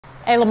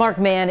A Lamarck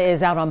man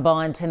is out on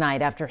bond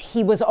tonight after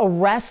he was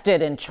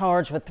arrested and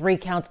charged with 3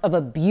 counts of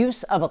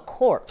abuse of a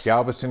corpse.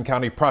 Galveston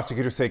County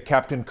prosecutors say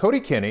Captain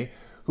Kenney,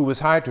 who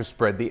was hired to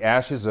spread the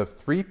ashes of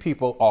 3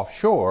 people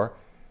offshore,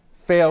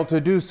 failed to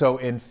do so.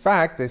 In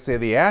fact, they say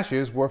the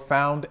ashes were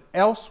found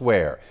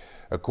elsewhere.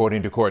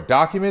 According to court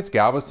documents,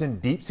 Galveston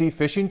Deep Sea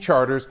Fishing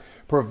Charters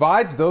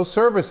provides those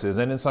services,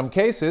 and in some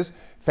cases,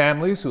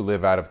 families who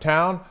live out of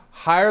town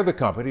hire the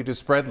company to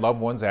spread loved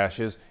ones'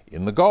 ashes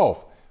in the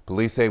Gulf.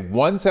 Police say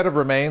 1 set of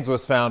remains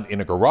was found in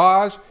a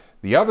garage.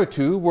 The other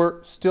 2 were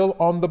still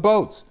on the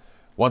boats.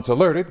 Once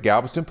alerted,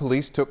 Galveston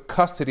police took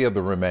custody of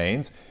the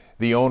remains.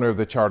 The owner of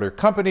the charter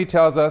company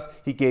tells us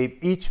he gave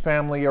each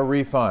family a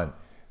refund.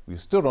 We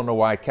still don't know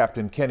why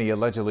Captain Kenney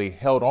allegedly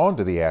held on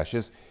to the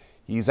ashes.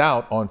 He's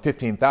out on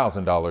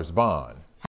 $15,000 bond.